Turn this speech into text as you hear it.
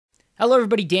Hello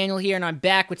everybody, Daniel here, and I'm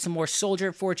back with some more Soldier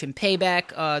of Fortune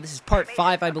Payback. This is part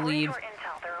 5, I believe.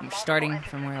 I'm starting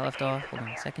from where I left off. Hold on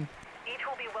a second. Each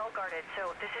will be well guarded,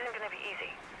 so this isn't going to be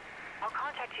easy. I'll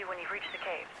contact you when you've reached the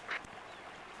cave.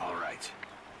 All right.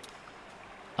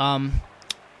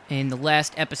 In the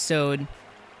last episode,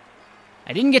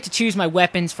 I didn't get to choose my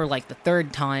weapons for like the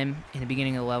 3rd time in the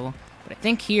beginning of the level. But I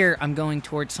think here I'm going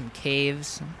towards some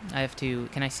caves. I have to,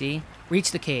 can I see?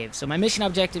 Reach the caves. So my mission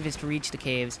objective is to reach the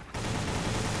caves.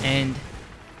 And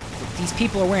these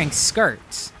people are wearing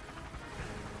skirts.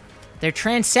 They're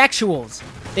transsexuals.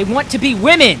 They want to be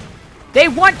women. They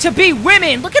want to be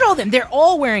women. Look at all them. They're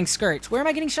all wearing skirts. Where am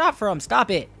I getting shot from? Stop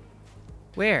it.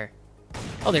 Where?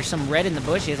 Oh, there's some red in the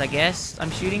bushes, I guess. I'm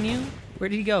shooting you. Where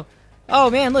did he go? Oh,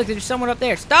 man, look. There's someone up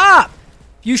there. Stop!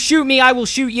 If you shoot me, I will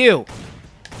shoot you.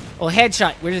 Oh,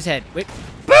 headshot. Where's his head? Wait.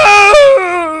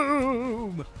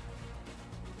 Boom!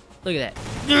 Look at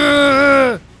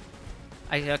that.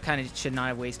 I kind of should not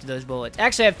have wasted those bullets.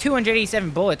 Actually, I have 287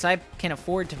 bullets. I can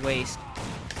afford to waste.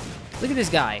 Look at this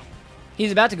guy.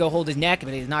 He's about to go hold his neck,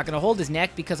 but he's not going to hold his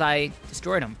neck because I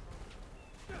destroyed him.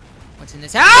 What's in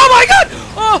this? Oh, my God!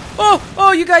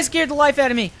 Oh, you guys scared the life out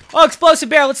of me. Oh, explosive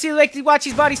barrel. Let's see, watch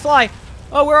these bodies fly.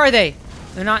 Oh, where are they?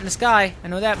 They're not in the sky. I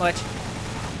know that much.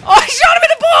 Oh, I shot him in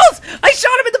the balls! I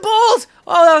shot him in the balls!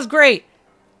 Oh, that was great.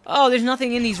 Oh, there's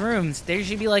nothing in these rooms. There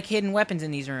should be, like, hidden weapons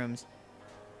in these rooms.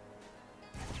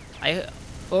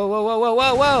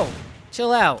 Whoa.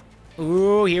 Chill out.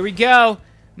 Ooh, here we go.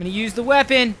 I'm gonna use the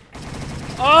weapon.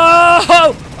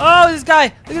 Oh, this guy.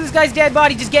 Look at this guy's dead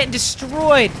body just getting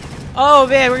destroyed. Oh,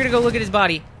 man, we're gonna go look at his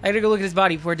body. I gotta go look at his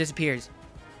body before it disappears.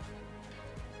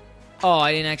 Oh,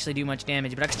 I didn't actually do much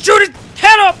damage, but I can shoot his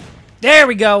head up! There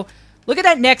we go. Look at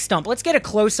that neck stump. Let's get a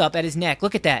close-up at his neck.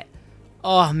 Look at that.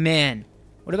 Oh, man.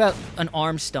 What about an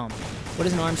arm stump? What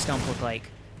does an arm stump look like?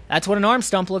 That's what an arm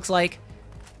stump looks like.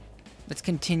 Let's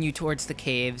continue towards the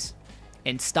caves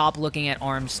and stop looking at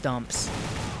arm stumps.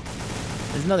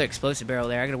 There's another explosive barrel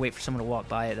there. I gotta wait for someone to walk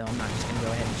by it, though. I'm not just gonna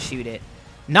go ahead and shoot it.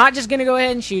 Not just gonna go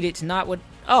ahead and shoot it. It's not what...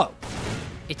 Oh.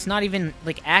 It's not even,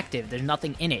 like, active. There's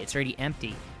nothing in it. It's already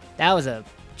empty. That was a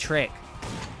trick.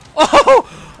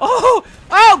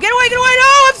 Oh, get away, no,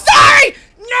 I'm sorry!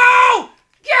 No!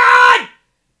 God!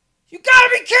 You gotta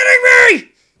be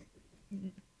kidding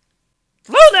me!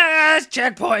 Full-ass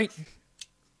checkpoint!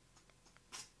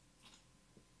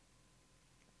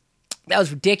 That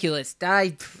was ridiculous.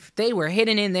 They were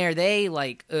hidden in there. They,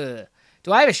 like, Do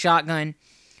I have a shotgun?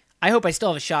 I hope I still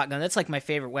have a shotgun. That's, like, my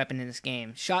favorite weapon in this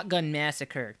game. Shotgun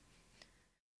Massacre.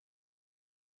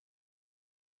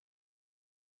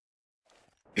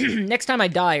 Next time I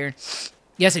die, or...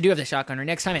 Yes, I do have the shotgun, or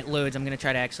next time it loads, I'm going to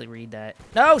try to actually read that.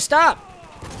 No, stop!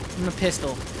 I'm a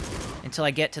pistol until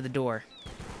I get to the door.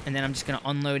 And then I'm just going to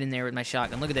unload in there with my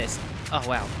shotgun. Look at this. Oh,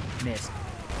 wow. Missed.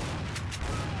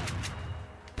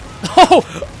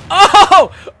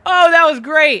 Oh, that was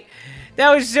great.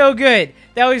 That was so good.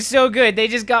 That was so good. They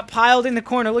just got piled in the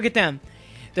corner. Look at them.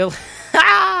 You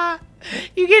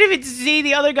can't even see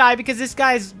the other guy because this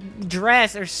guy's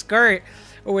dress or skirt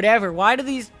or whatever. Why do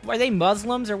these... Are they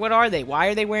Muslims or what are they? Why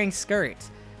are they wearing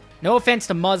skirts? No offense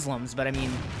to Muslims, but I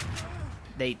mean...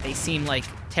 They seem like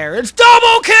terrorists.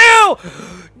 Double kill!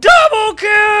 Double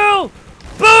kill!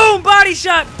 Boom! Body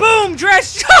shot! Boom!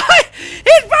 Dress shot!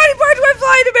 His body parts went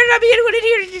flying! There better not be anyone in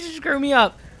here to just screw me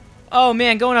up. Oh,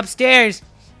 man. Going upstairs.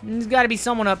 There's got to be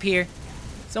someone up here.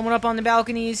 Someone up on the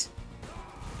balconies.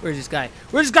 Where's this guy?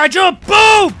 Where's this guy? Jump!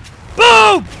 Boom!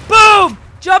 Boom! Boom!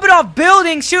 Jumping off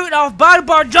buildings, shooting off body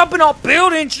parts, jumping off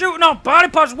buildings, shooting off body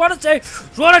parts. What I say,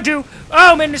 it's what I do.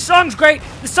 Oh, man, the song's great.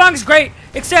 The song's great.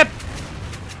 Except,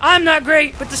 I'm not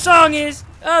great, but the song is.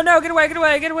 Oh, no, get away, get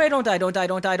away, get away. Don't die, don't die,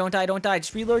 don't die, don't die, don't die.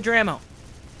 Just reload your ammo.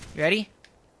 You ready?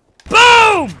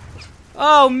 Boom!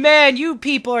 Oh, man, you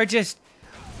people are just...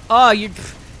 Oh,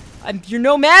 you're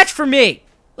no match for me.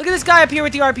 Look at this guy up here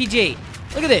with the RPG.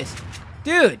 Look at this.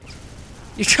 Dude.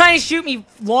 You're trying to shoot me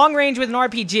long range with an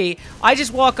RPG. I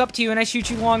just walk up to you and I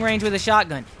shoot you long range with a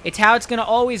shotgun. It's how it's going to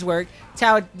always work. It's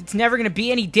how it's never going to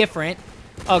be any different.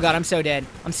 Oh, God, I'm so dead.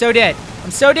 I'm so dead.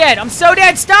 I'm so dead. I'm so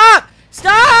dead. Stop!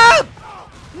 Stop!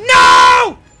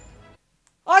 No!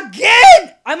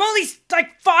 Again! I'm only,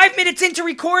 like, 5 minutes into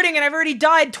recording and I've already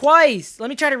died twice. Let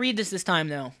me try to read this time,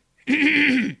 though.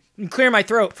 And clear my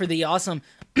throat for the awesome...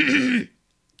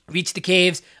 Reach the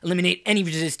caves, eliminate any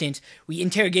resistance. We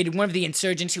interrogated one of the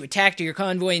insurgents who attacked your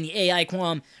convoy in the AI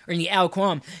Quam, or in the Al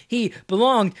Quam. He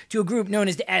belonged to a group known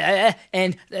as the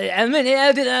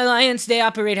Alliance. They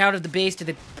operate out of the base to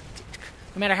the...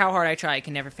 No matter how hard I try, I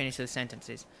can never finish those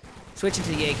sentences. Switching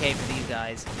to the AK for these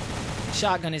guys.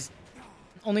 Shotgun is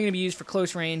Only gonna be used for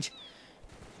close range.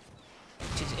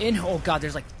 Which is in. Oh god,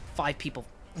 there's like 5 people.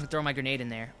 I'm gonna throw my grenade in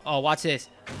there. Oh, watch this.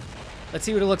 Let's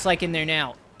see what it looks like in there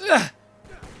now. Ugh.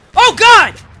 Oh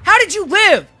god! How did you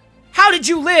live? How did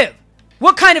you live?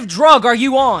 What kind of drug are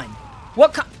you on?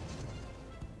 What kind?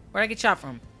 Where'd I get shot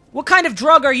from? What kind of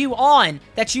drug are you on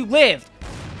that you lived?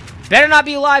 Better not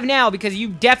be alive now because you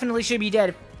definitely should be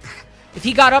dead. If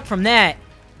he got up from that,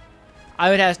 I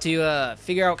would have to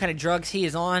figure out what kind of drugs he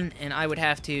is on, and I would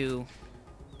have to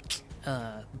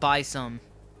buy some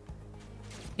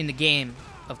in the game,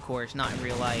 of course, not in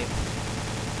real life,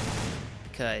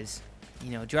 because,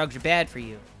 you know, drugs are bad for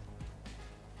you.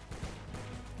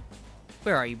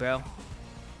 Where are you, bro?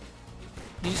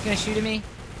 You just gonna shoot at me?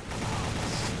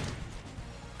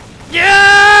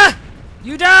 Yeah!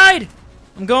 You died!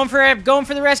 I'm going for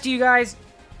the rest of you guys.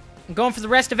 I'm going for the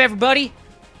rest of everybody.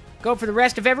 Go for the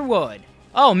rest of everyone.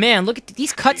 Oh man, look at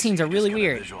these cutscenes are really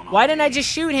weird. Why didn't I just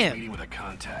shoot him?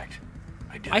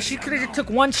 I should could have just took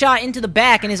one shot into the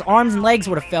back and his arms and legs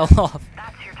would have fell off.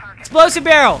 Explosive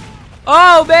barrel.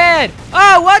 Oh man.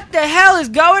 Oh, what the hell is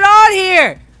going on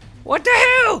here? What the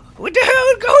hell? What the hell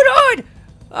is going on?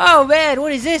 Oh man,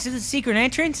 what is this? Is this a secret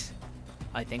entrance?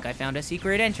 I think I found a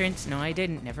secret entrance. No, I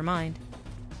didn't. Never mind.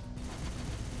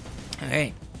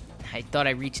 Alright. I thought I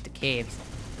reached the caves,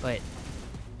 but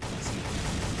let's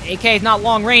see. AK is not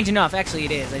long range enough. Actually,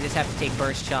 it is. I just have to take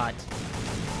burst shots.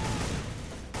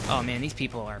 Oh man, these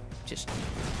people are just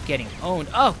getting owned.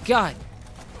 Oh god.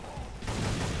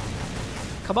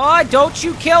 Come on, don't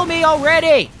you kill me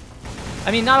already!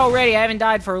 I mean, not already. I haven't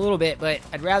died for a little bit, but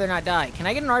I'd rather not die. Can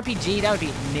I get an RPG? That would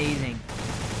be amazing.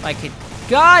 If I could.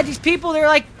 God, these people, they're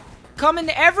like coming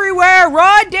everywhere.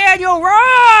 Run, Daniel,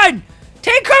 run!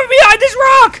 Take cover behind this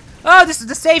rock! Oh, this is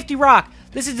the safety rock.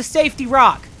 This is the safety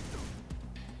rock.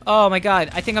 Oh my god,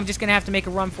 I think I'm just gonna have to make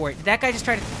a run for it. Did that guy just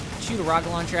try to shoot a rocket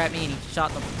launcher at me and he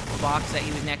shot the box that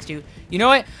he was next to? You know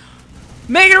what?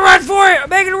 Making a run for it! I'm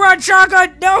making a run,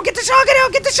 shotgun! No, get the shotgun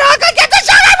out! Get the shotgun! Get the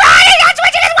shotgun! Run! I'm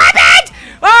switching his weapons!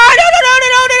 Oh, no, no, no, no,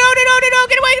 no, no, no, no, no, no!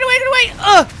 Get away, get away, get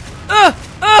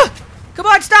away! Come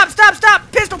on, stop, stop,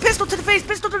 stop! Pistol, pistol to the face,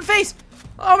 pistol to the face!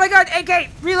 Oh my god, AK!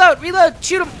 Reload, reload!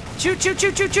 Shoot him! Shoot, shoot,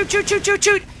 shoot, shoot, shoot, shoot, shoot, shoot,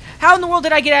 shoot! How in the world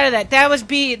did I get out of that? That must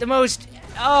be the most...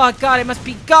 Oh god, it must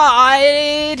be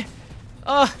God!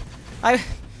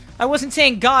 I wasn't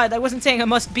saying God. I wasn't saying I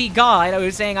must be God. I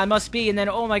was saying I must be, and then,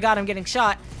 oh my god, I'm getting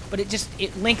shot. But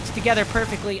it linked together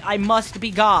perfectly. I must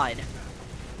be God.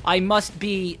 I must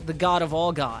be the God of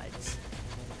all gods.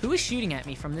 Who is shooting at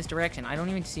me from this direction? I don't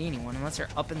even see anyone, unless they're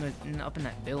up in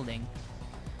that building.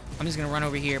 I'm just gonna run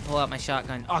over here, pull out my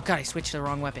shotgun. Oh god, I switched to the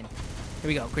wrong weapon. Here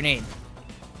we go, grenade.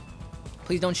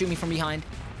 Please don't shoot me from behind.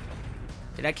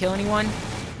 Did I kill anyone?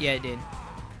 Yeah, it did.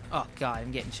 Oh god,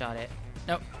 I'm getting shot at.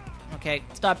 Nope. Okay,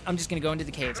 stop. I'm just gonna go into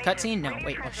the caves. Cutscene? No,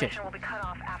 wait. Oh shit. Will be cut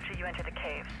off after you enter the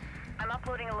caves. I'm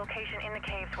uploading a location in the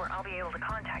caves where I'll be able to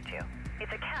contact you.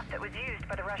 It's a camp that was used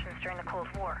by the Russians during the Cold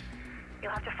War.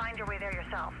 You'll have to find your way there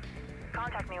yourself.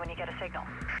 Contact me when you get a signal.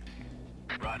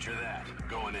 Roger that.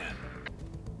 Going in.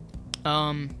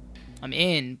 I'm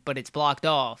in, but it's blocked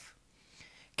off.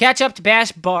 Catch up to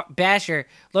Basher.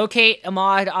 Locate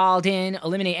Ahmad al-Din.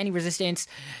 Eliminate any resistance.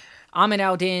 Ahmad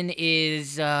al-Din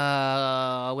is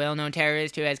a well-known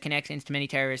terrorist who has connections to many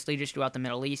terrorist leaders throughout the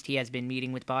Middle East. He has been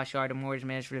meeting with Bashar to more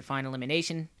measure to find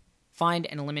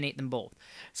and eliminate them both.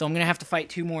 So I'm going to have to fight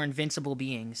 2 more invincible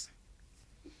beings.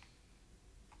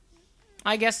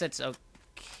 I guess that's okay.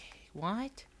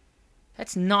 What?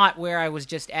 That's not where I was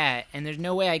just at, and there's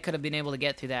no way I could have been able to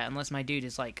get through that unless my dude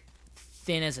is, like,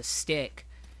 thin as a stick.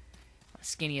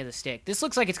 Skinny as a stick. This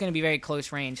looks like it's going to be very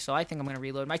close range, so I think I'm going to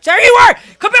reload my... There you are!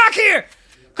 Come back here!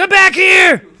 Come back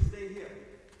here!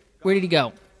 Where did he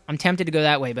go? I'm tempted to go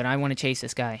that way, but I want to chase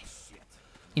this guy.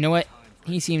 You know what?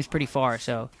 He seems pretty far,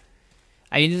 so...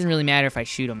 it doesn't really matter if I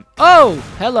shoot him. Oh!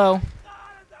 Hello.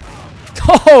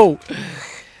 Oh!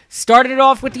 Started it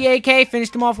off with the AK,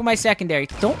 finished him off with my secondary.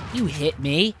 Don't you hit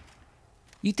me.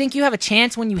 You think you have a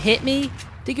chance when you hit me?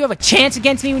 Think you have a chance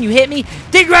against me when you hit me?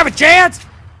 Think you have a chance?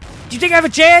 Do you think I have a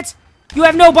chance? You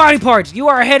have no body parts. You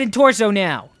are a head and torso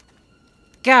now.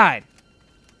 God.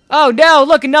 Oh no,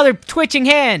 look, another twitching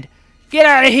hand. Get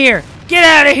out of here. Get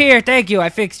out of here. Thank you, I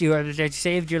fixed you. I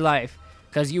saved your life.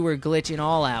 Because you were glitching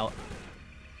all out.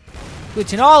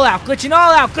 Glitching all out, glitching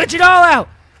all out, glitching all out.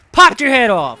 Popped your head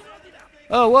off.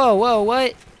 Oh, whoa, whoa,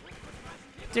 what? Is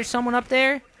there someone up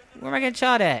there? Where am I getting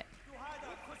shot at?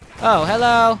 Oh,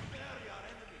 hello.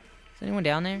 Is anyone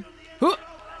down there?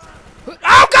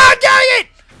 Oh, God, dang it!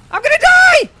 I'm gonna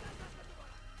die!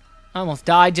 I almost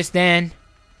died just then.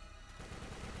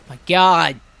 My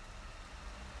God.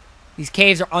 These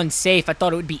caves are unsafe. I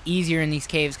thought it would be easier in these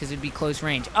caves because it would be close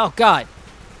range. Oh, God.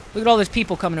 Look at all those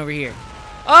people coming over here.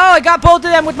 Oh, I got both of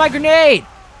them with my grenade.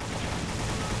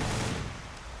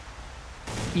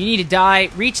 You need to die.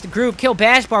 Reach the group. Kill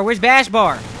Bash Bar. Where's Bash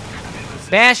Bar?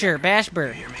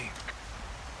 Bashber.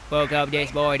 Woke up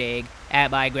this morning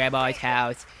at my grandma's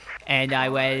house, and I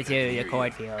went to the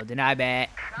cornfield, and I met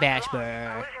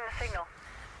Bashber.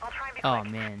 Oh,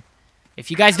 man.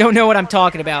 If you guys don't know what I'm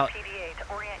talking about,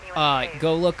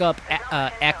 go look up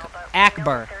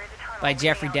Akbar by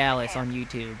Jeffrey Dallas on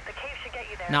YouTube.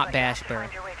 Not Bashber.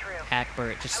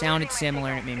 Akbar. It just sounded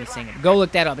similar, and it made me sing it. Go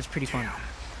look that up. It's pretty funny.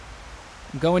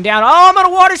 I'm going down. Oh, I'm on a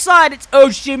water slide. It's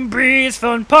Ocean Breeze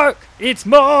Fun Park. It's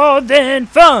more than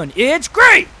fun. It's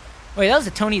great. Wait, that was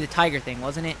a Tony the Tiger thing,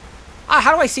 wasn't it? Ah,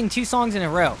 how do I sing 2 songs in a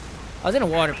row? I was in a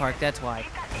water park, that's why.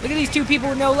 Look at these 2 people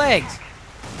with no legs.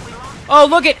 Oh,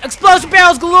 look at explosive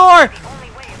barrels galore.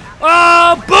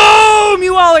 Oh, boom!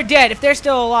 You all are dead. If they're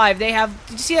still alive, they have...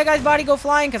 Did you see that guy's body go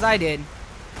flying? Because I did.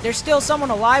 There's still someone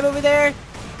alive over there.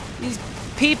 These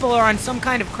people are on some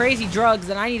kind of crazy drugs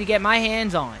that I need to get my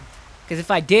hands on. Because if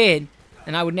I did,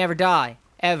 then I would never die.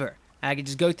 Ever. I could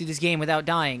just go through this game without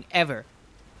dying. Ever.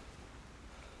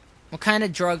 What kind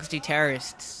of drugs do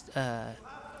terrorists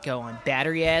go on?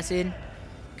 Battery acid?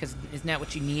 Because isn't that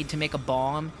what you need to make a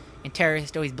bomb? And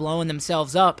terrorists always blowing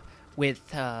themselves up with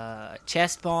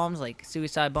chest bombs, like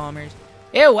suicide bombers.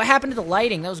 Ew, what happened to the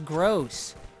lighting? That was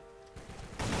gross.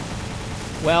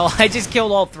 Well, I just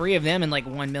killed all 3 of them in like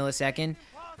 1 millisecond.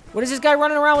 What is this guy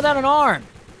running around without an arm?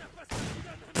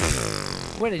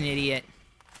 What an idiot.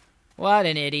 What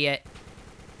an idiot.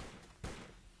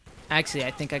 Actually,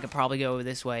 I think I could probably go over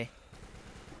this way.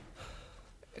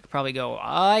 I could probably go...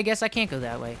 I guess I can't go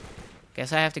that way.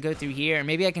 Guess I have to go through here.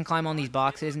 Maybe I can climb on these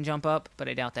boxes and jump up, but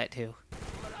I doubt that too.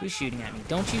 Who's shooting at me?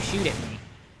 Don't you shoot at me.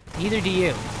 Neither do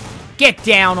you. Get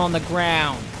down on the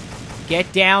ground.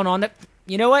 Get down on the...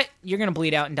 You know what? You're gonna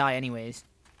bleed out and die anyways.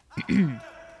 I'm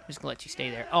just gonna let you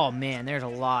stay there. Oh, man, there's a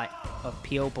lot of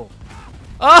people.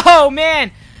 Oh,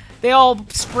 man! They all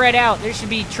spread out. There should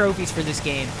be trophies for this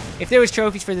game. If there was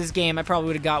trophies for this game, I probably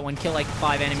would have got one. Kill like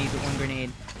 5 enemies with 1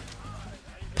 grenade.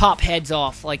 Pop heads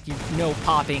off like you no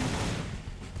popping.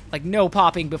 Like no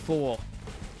popping before.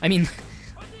 I mean,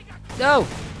 no!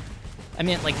 I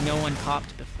meant like no one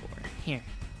popped before. Here.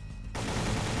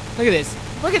 Look at this.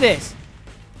 Look at this!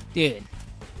 Dude,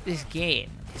 this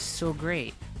game is so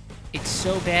great. It's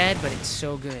so bad, but it's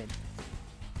so good.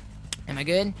 Am I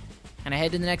good? Can I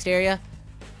head to the next area?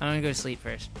 I'm gonna go to sleep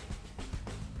first.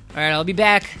 Alright, I'll be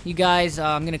back, you guys.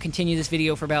 I'm gonna continue this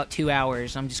video for about 2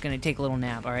 hours. I'm just gonna take a little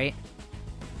nap, alright?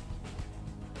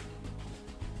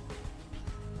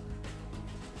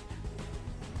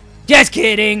 Just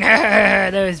kidding!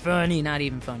 That was funny. Not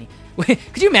even funny.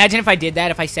 Could you imagine if I did that?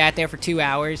 If I sat there for 2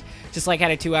 hours, just like had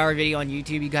a 2-hour video on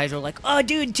YouTube, you guys were like, "Oh,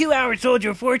 dude, 2-hour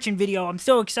Soldier of Fortune video. I'm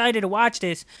so excited to watch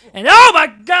this." And oh my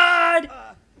God!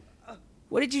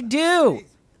 What did you do?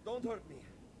 Please, don't hurt me.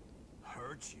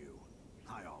 Hurt you?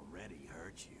 I already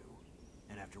hurt you.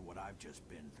 And after what I've just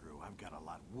been through, I've got a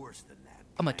lot worse than that.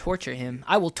 I'm gonna torture him.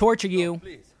 I will torture you. No,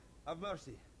 please, have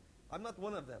mercy. I'm not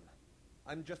one of them.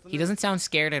 I'm just. He doesn't sound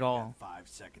scared at all. 5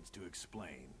 seconds to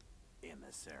explain.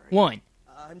 Emissary. 1,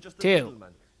 I'm just a 2,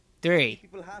 middleman. 3,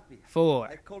 People happy. 4,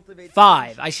 I cultivate 5.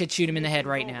 friendship. I should shoot him in the head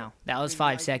right now. That was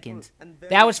 5 Between seconds. my people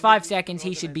That was and 5 very seconds.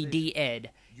 He should be organization. D-ed.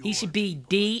 He Your should be people are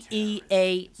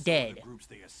D-E-A terrorists, and so are dead. the groups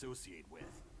they associate with.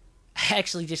 I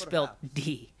actually just spelled Perhaps.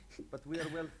 D. But we are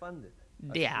well funded.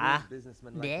 Yeah. A small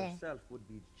businessman like Yeah. yourself would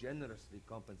be generously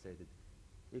compensated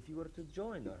if you were to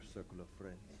join our circle of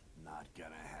friends. Not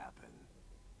gonna happen.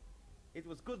 It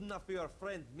was good enough for your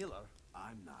friend Miller.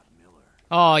 I'm not Miller.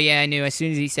 Oh, yeah, I knew. As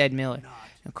soon as he said Miller. Not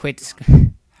I'll quit.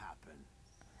 gonna happen.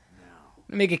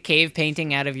 Now, Make a cave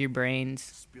painting out of your brains.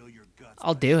 spill your guts.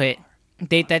 I'll by do it.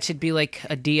 far. That should be like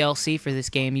a DLC for this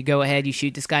game. You go ahead, you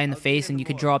shoot this guy in the face, and you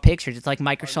could draw pictures. It's like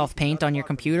Microsoft Paint on your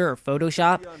computer or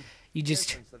Photoshop. You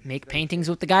just make paintings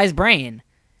with the guy's brain.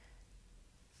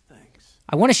 Thanks.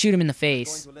 I want to shoot him in the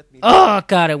face. Oh,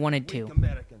 God, I wanted Weak to.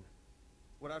 American.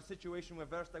 Were our situation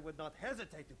reversed, I would not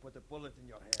hesitate to put a bullet in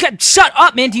your head. God, shut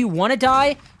up, man. Do you want to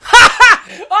die? Ha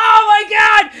ha! Oh, my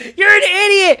God! You're an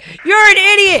idiot! You're an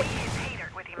idiot!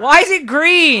 Why is it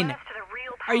green?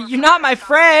 Are you not my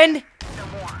friend?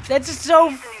 That's so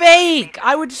fake.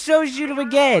 I would so shoot him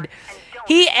again.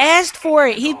 He asked for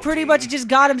it. He pretty much just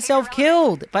got himself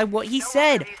killed by what he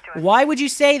said. Why would you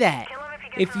say that?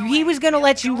 If he was going to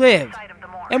let you live.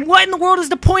 And what in the world is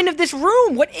the point of this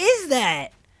room? What is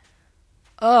that?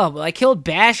 Oh, well, I killed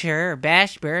Basher, or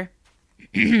Bashber.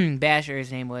 Basher,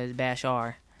 his name was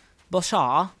Bashar.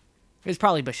 Bashar. It was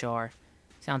probably Bashar.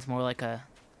 Sounds more like a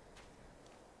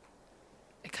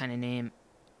kind of name.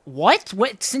 What?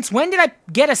 What? Since when did I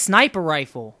get a sniper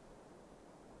rifle?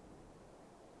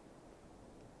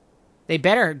 They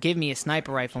better give me a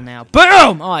sniper rifle now.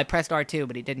 Boom! Oh, I pressed R2,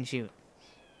 but it didn't shoot.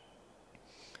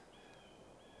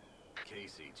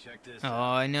 Casey, check this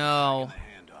Oh, no.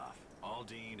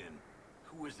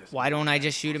 Why don't I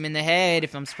just shoot him in the head?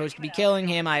 If I'm supposed to be killing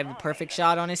him, I have a perfect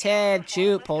shot on his head.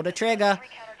 Shoot, pull the trigger.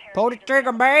 Pull the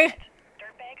trigger, babe.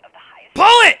 Pull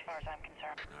it! As far as I'm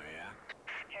concerned. Oh, yeah?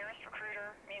 Terrorist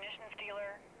recruiter, munitions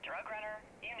dealer, drug runner,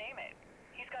 you name it.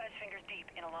 He's got his fingers deep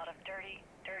in a lot of dirty,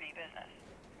 dirty business.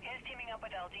 His teaming up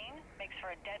with Aldine makes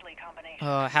for a deadly combination.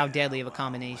 Oh, how deadly of a Let's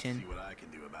combination. see what I can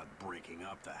do about breaking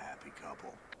up the happy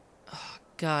couple.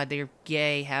 God, they're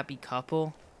gay, happy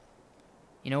couple.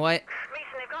 You know what?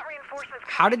 Mason, they've got reinforcements.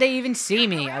 How did they even see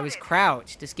me? I was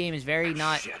crouched. This game is very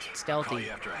not Shit. I'll call stealthy. you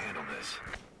after I handle this.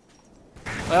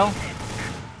 Well,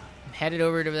 I'm headed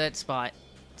over to that spot.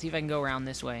 See if I can go around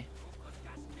this way.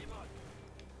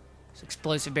 There's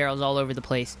explosive barrels all over the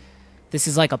place. This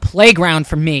is like a playground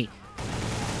for me.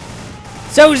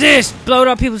 So is this! Blow it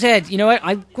up people's heads. You know what?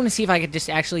 I'm going to see if I could just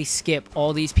actually skip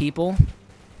all these people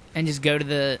and just go to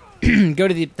the go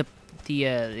to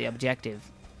the objective.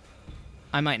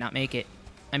 I might not make it.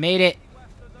 I made it.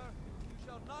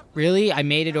 Really? I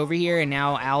made it over here, and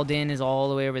now Alden is all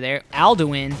the way over there.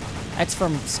 Alduin? That's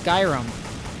from Skyrim.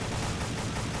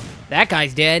 That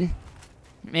guy's dead.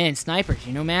 Man, snipers,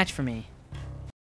 you're no match for me.